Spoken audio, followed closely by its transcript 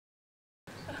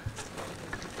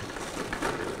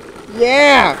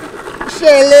Yeah!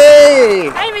 Shelly!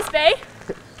 Hey Miss B.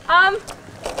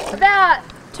 About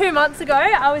 2 months ago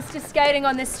I was just skating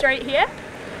on this street here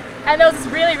and there was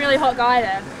this really, really hot guy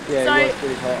there. Yeah, he was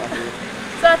pretty hot, I think.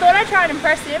 So I thought I'd try and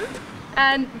impress him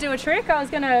and do a trick. I was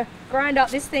going to grind up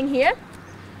this thing here.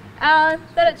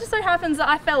 But it just so happens that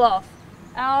I fell off.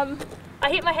 I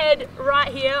hit my head right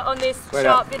here on this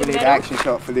sharp bit of metal. We need an action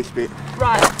shot for this bit.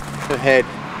 Right. The head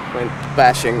went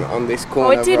bashing on this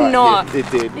corner. Oh, it did not. It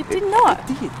did. It did not.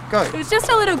 It did. Go. It was just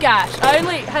a little gash. I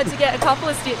only had to get a couple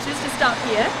of stitches just up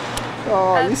here.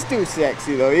 Oh, you're still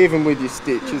sexy though, even with your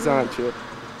stitches, aren't you?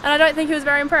 And I don't think he was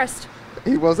very impressed.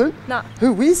 He wasn't? No.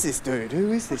 Who is this dude?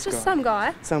 Who is this guy? Just some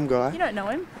guy. Some guy? You don't know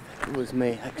him. It was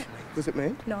me, actually. Was it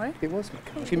me? No. It was me.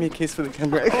 Give me a kiss for the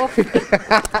camera.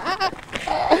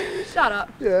 Shut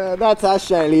up. Yeah, that's how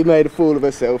Shaylee made a fool of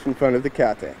herself in front of the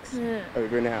Caltex. Yeah.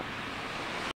 Over and out.